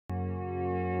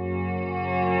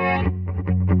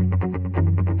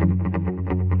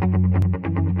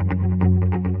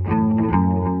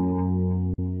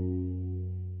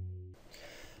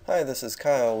Hi, this is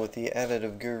Kyle with the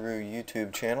Additive Guru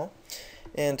YouTube channel,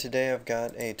 and today I've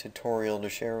got a tutorial to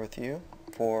share with you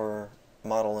for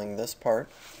modeling this part.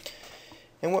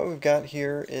 And what we've got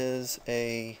here is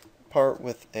a part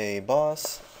with a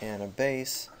boss and a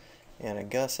base and a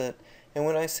gusset. And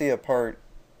when I see a part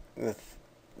with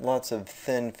lots of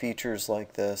thin features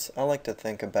like this, I like to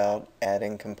think about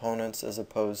adding components as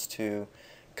opposed to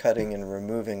cutting and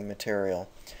removing material.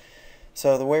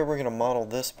 So the way we're going to model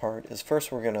this part is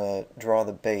first we're going to draw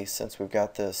the base, since we've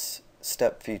got this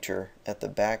step feature at the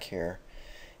back here,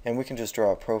 and we can just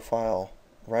draw a profile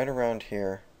right around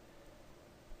here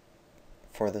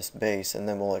for this base, and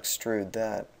then we'll extrude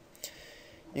that.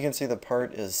 You can see the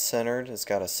part is centered. It's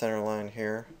got a center line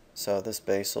here, so this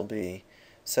base will be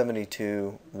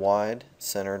 72 wide,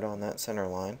 centered on that center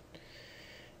line.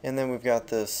 And then we've got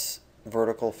this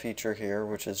vertical feature here,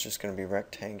 which is just going to be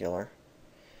rectangular.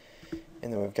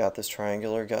 And then we've got this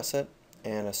triangular gusset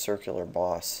and a circular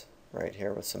boss right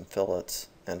here with some fillets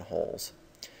and holes.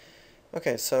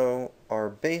 Okay, so our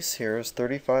base here is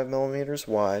 35 millimeters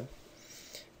wide.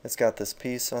 It's got this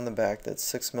piece on the back that's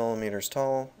 6 millimeters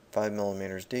tall, 5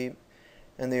 millimeters deep,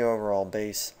 and the overall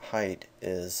base height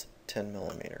is 10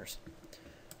 millimeters.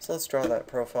 So let's draw that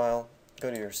profile. Go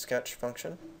to your sketch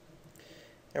function,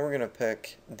 and we're going to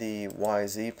pick the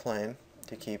YZ plane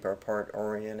to keep our part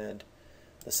oriented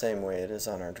the same way it is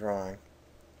on our drawing,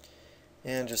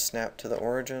 and just snap to the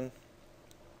origin,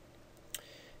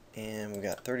 and we've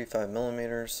got 35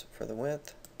 millimeters for the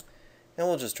width, and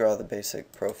we'll just draw the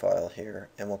basic profile here,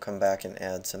 and we'll come back and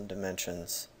add some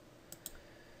dimensions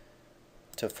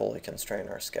to fully constrain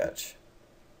our sketch.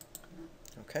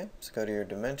 Okay, so go to your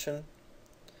dimension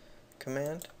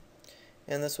command,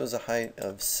 and this was a height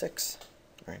of 6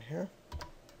 right here.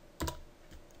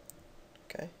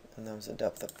 Okay, and that was a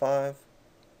depth of 5,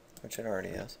 which it already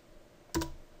is.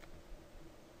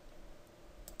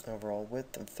 Overall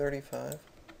width of 35,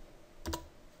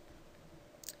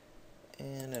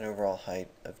 and an overall height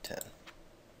of 10.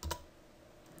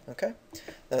 Okay,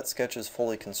 that sketch is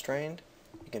fully constrained.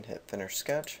 You can hit Finish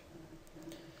Sketch,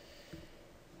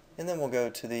 and then we'll go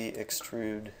to the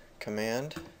Extrude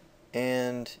command,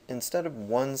 and instead of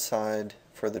one side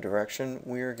for the direction,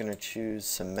 we are going to choose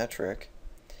Symmetric.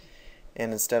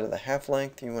 And instead of the half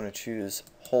length, you want to choose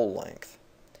whole length.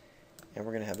 And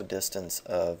we're going to have a distance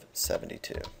of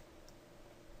 72.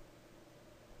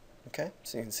 Okay,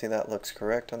 so you can see that looks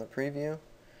correct on the preview.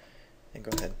 And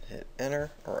go ahead and hit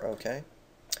Enter or OK.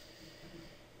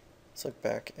 Let's look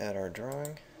back at our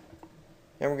drawing.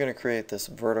 And we're going to create this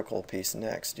vertical piece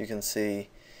next. You can see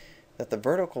that the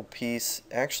vertical piece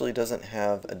actually doesn't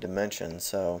have a dimension,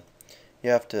 so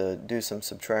you have to do some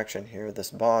subtraction here. This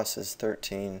boss is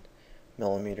 13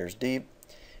 millimeters deep,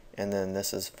 and then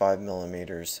this is 5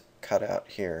 millimeters cut out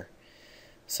here.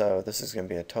 So this is going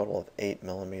to be a total of 8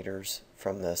 millimeters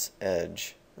from this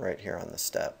edge right here on the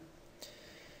step.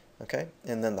 Okay,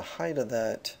 and then the height of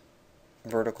that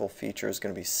vertical feature is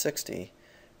going to be 60.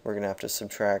 We're going to have to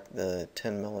subtract the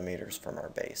 10 millimeters from our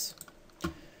base.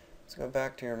 Let's go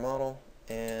back to your model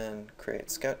and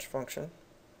create sketch function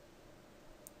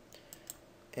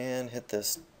and hit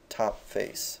this top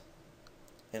face.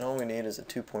 And all we need is a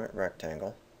 2-point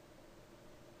rectangle,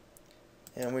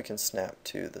 and we can snap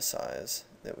to the size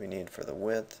that we need for the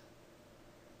width.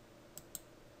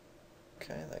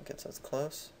 Okay, that gets us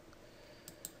close.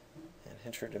 And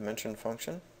hit your dimension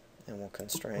function, and we'll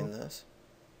constrain this.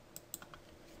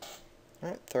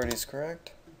 Alright, 30 is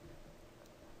correct.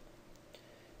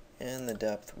 And the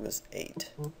depth was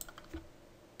 8.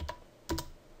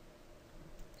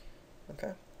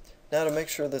 Okay. Now to make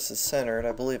sure this is centered,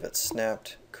 I believe it's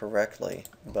snapped correctly,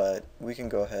 but we can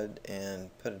go ahead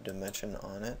and put a dimension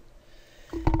on it,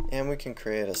 and we can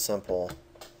create a simple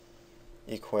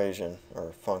equation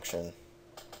or function.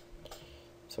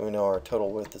 So we know our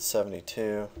total width is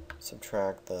 72,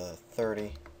 subtract the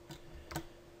 30,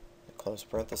 close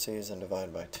parentheses, and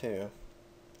divide by 2,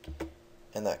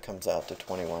 and that comes out to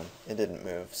 21. It didn't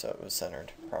move, so it was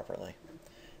centered properly.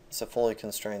 It's a fully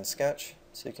constrained sketch,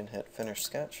 so you can hit Finish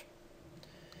Sketch.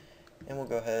 And we'll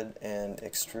go ahead and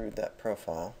extrude that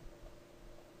profile.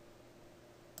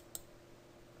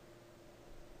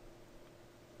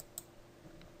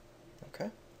 Okay.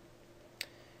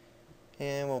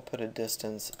 And we'll put a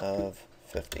distance of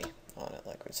 50 on it,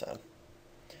 like we said.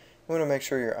 We want to make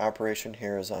sure your operation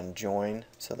here is on join,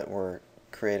 so that we're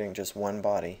creating just one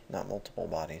body, not multiple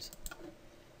bodies.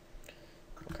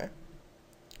 Okay.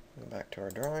 Go back to our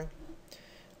drawing.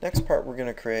 Next part we're going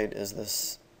to create is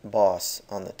this boss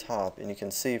on the top, and you can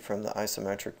see from the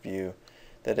isometric view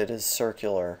that it is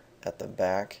circular at the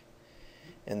back,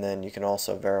 And then you can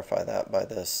also verify that by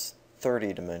this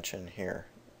 30 dimension here.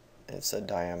 It's a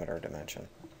diameter dimension.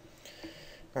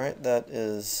 Alright, that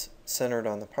is centered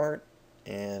on the part,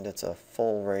 and it's a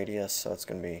full radius, so it's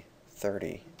going to be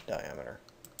 30 diameter.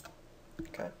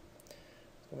 Okay,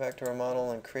 go back to our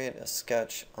model and create a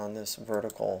sketch on this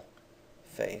vertical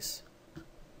face.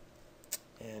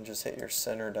 And just hit your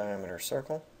center diameter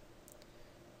circle,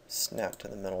 snap to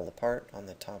the middle of the part on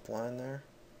the top line there,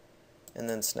 and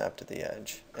then snap to the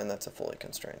edge, and that's a fully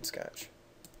constrained sketch.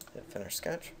 Hit finish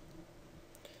sketch.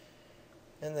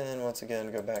 And then once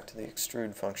again go back to the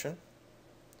extrude function.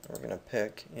 We're going to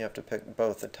pick, you have to pick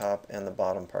both the top and the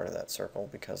bottom part of that circle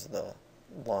because of the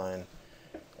line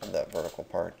of that vertical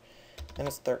part. And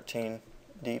it's 13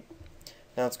 deep.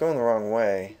 Now it's going the wrong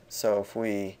way, so if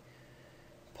we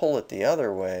pull it the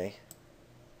other way,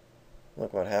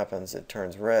 look what happens, it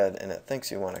turns red and it thinks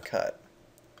you want to cut.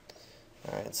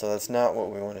 Alright, so that's not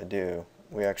what we want to do.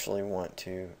 We actually want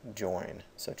to join.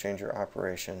 So change your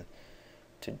operation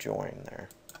to join there.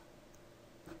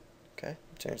 Okay,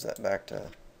 change that back to,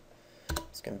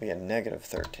 it's going to be a negative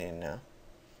 13 now.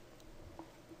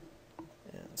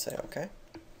 And say OK.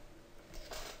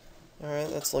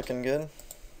 Alright, that's looking good.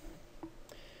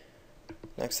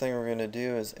 Next thing we're going to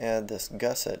do is add this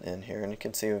gusset in here, and you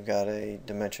can see we've got a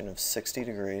dimension of 60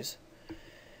 degrees,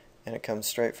 and it comes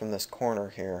straight from this corner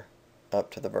here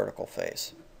up to the vertical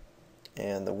face.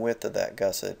 And the width of that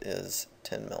gusset is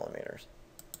 10 millimeters.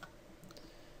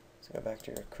 So go back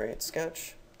to your create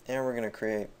sketch, and we're going to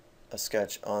create a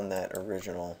sketch on that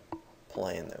original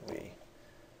plane that we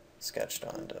sketched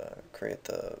on to create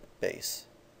the base.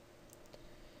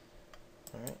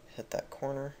 Alright, hit that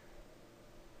corner,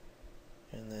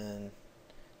 and then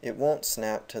it won't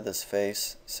snap to this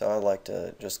face, so I like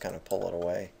to just kind of pull it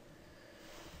away.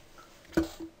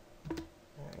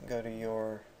 Alright, go to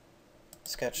your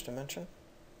sketch dimension,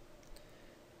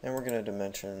 and we're going to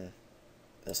dimension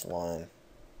this line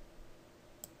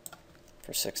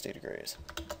for 60 degrees.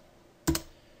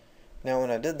 Now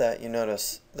when I did that, you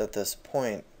notice that this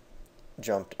point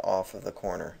jumped off of the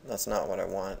corner. That's not what I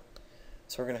want.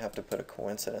 So we're going to have to put a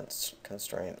coincidence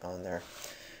constraint on there.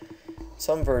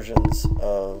 Some versions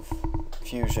of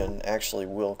Fusion actually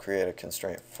will create a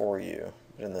constraint for you,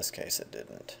 but in this case it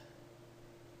didn't.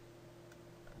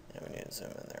 And we need to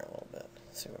zoom in there a little bit,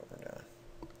 see what we're doing.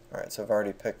 Alright, so I've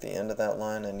already picked the end of that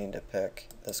line. I need to pick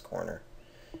this corner,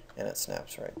 and it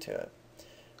snaps right to it.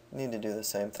 Need to do the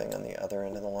same thing on the other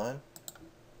end of the line.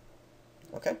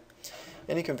 Okay,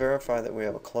 and you can verify that we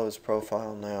have a closed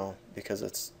profile now because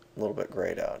it's a little bit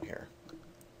grayed out here.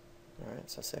 Alright,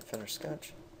 so say finish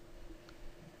sketch,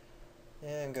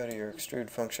 and go to your extrude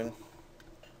function,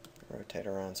 rotate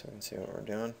around so we can see what we're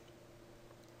doing.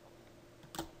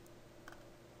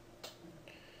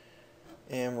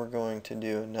 And we're going to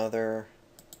do another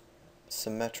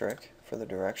symmetric for the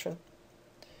direction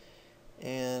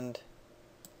and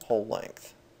whole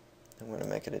length. I'm going to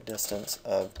make it a distance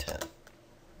of 10.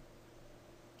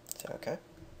 Say OK.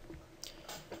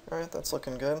 Alright, that's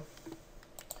looking good.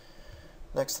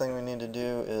 Next thing we need to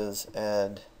do is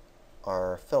add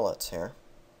our fillets here.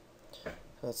 So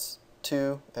it's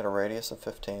 2 at a radius of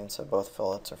 15, so both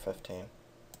fillets are 15.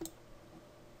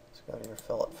 So go to your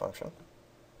fillet function.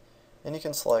 And you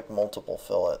can select multiple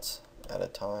fillets at a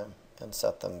time and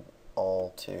set them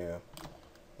all to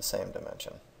the same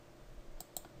dimension.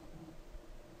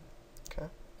 Okay,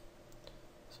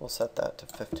 so we'll set that to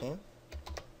 15.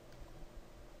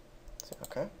 Say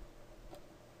OK.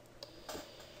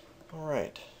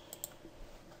 Alright.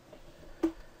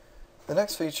 The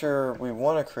next feature we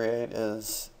want to create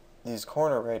is these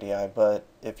corner radii, but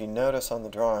if you notice on the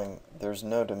drawing, there's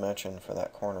no dimension for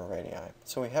that corner radii.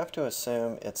 So we have to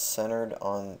assume it's centered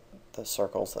on the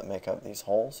circles that make up these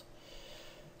holes.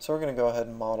 So we're going to go ahead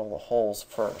and model the holes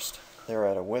first. They're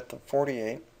at a width of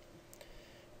 48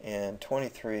 and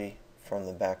 23 from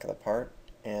the back of the part,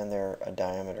 and they're a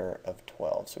diameter of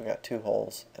 12. So we've got 2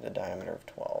 holes at a diameter of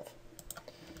 12. So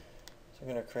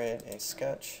we're going to create a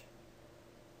sketch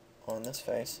on this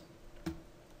face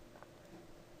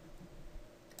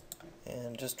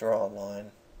and just draw a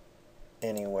line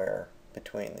anywhere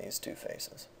between these 2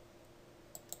 faces.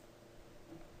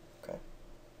 Okay.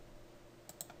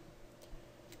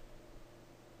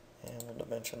 And we'll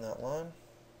dimension that line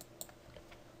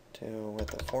to a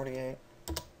width of 48,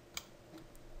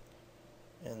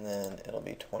 and then it'll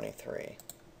be 23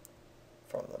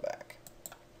 from the back.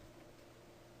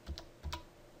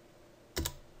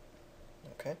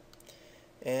 Okay.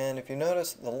 And if you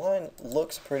notice, the line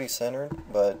looks pretty centered,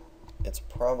 but it's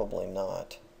probably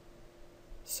not.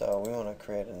 So we want to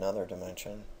create another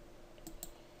dimension,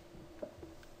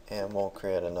 And we'll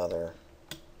create another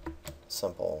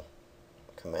simple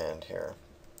command here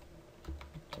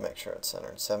to make sure it's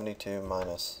centered. 72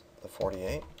 minus the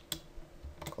 48,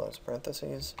 close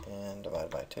parentheses, and divide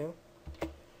by 2.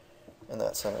 And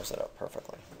that centers it up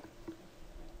perfectly.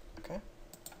 Okay,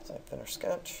 so finish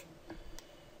sketch.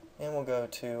 And we'll go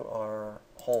to our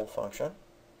hole function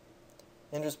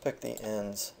and just pick the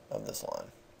ends of this line.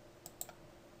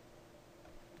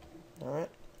 Alright,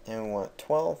 and we want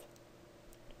 12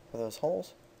 for those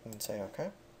holes. You can say OK.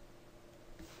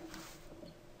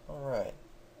 Alright,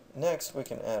 next we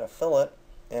can add a fillet,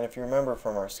 and if you remember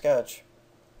from our sketch,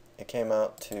 it came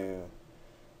out to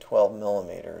 12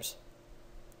 millimeters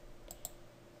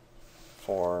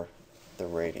for the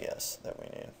radius that we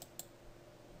need.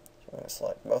 So we're going to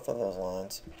select both of those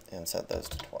lines and set those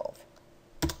to 12.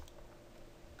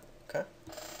 Okay.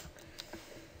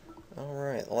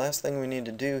 Alright, the last thing we need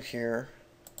to do here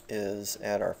is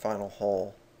add our final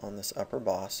hole on this upper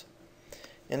boss,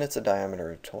 and it's a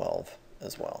diameter of 12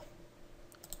 as well.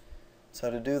 So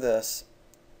to do this,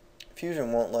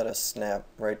 Fusion won't let us snap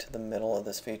right to the middle of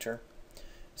this feature,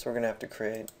 so we're going to have to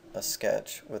create a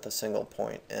sketch with a single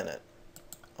point in it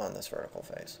on this vertical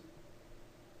face.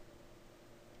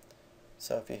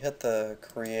 So if you hit the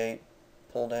Create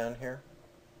pull down here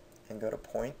and go to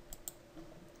Point,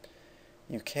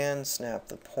 you can snap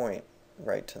the point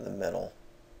right to the middle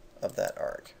of that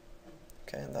arc.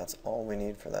 Okay, and that's all we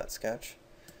need for that sketch.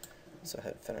 So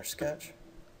hit Finish Sketch.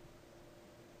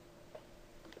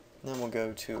 Then we'll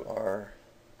go to our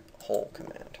hole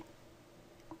command.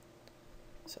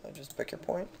 So just pick your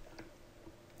point.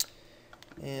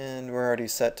 And we're already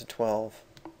set to 12,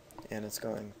 and it's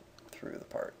going through the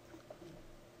part.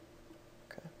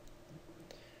 Okay.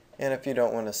 And if you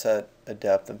don't want to set a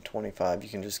depth of 25, you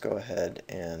can just go ahead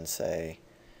and say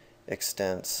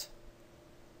extents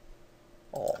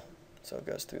all, so it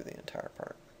goes through the entire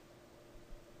part.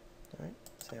 Alright,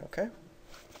 say OK.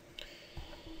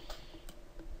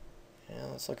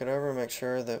 And let's look it over and make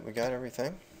sure that we got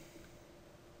everything.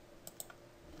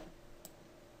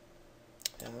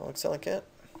 And it looks like it.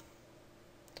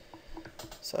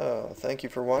 So, thank you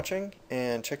for watching,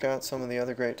 and check out some of the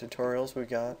other great tutorials we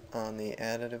got on the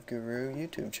Additive Guru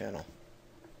YouTube channel.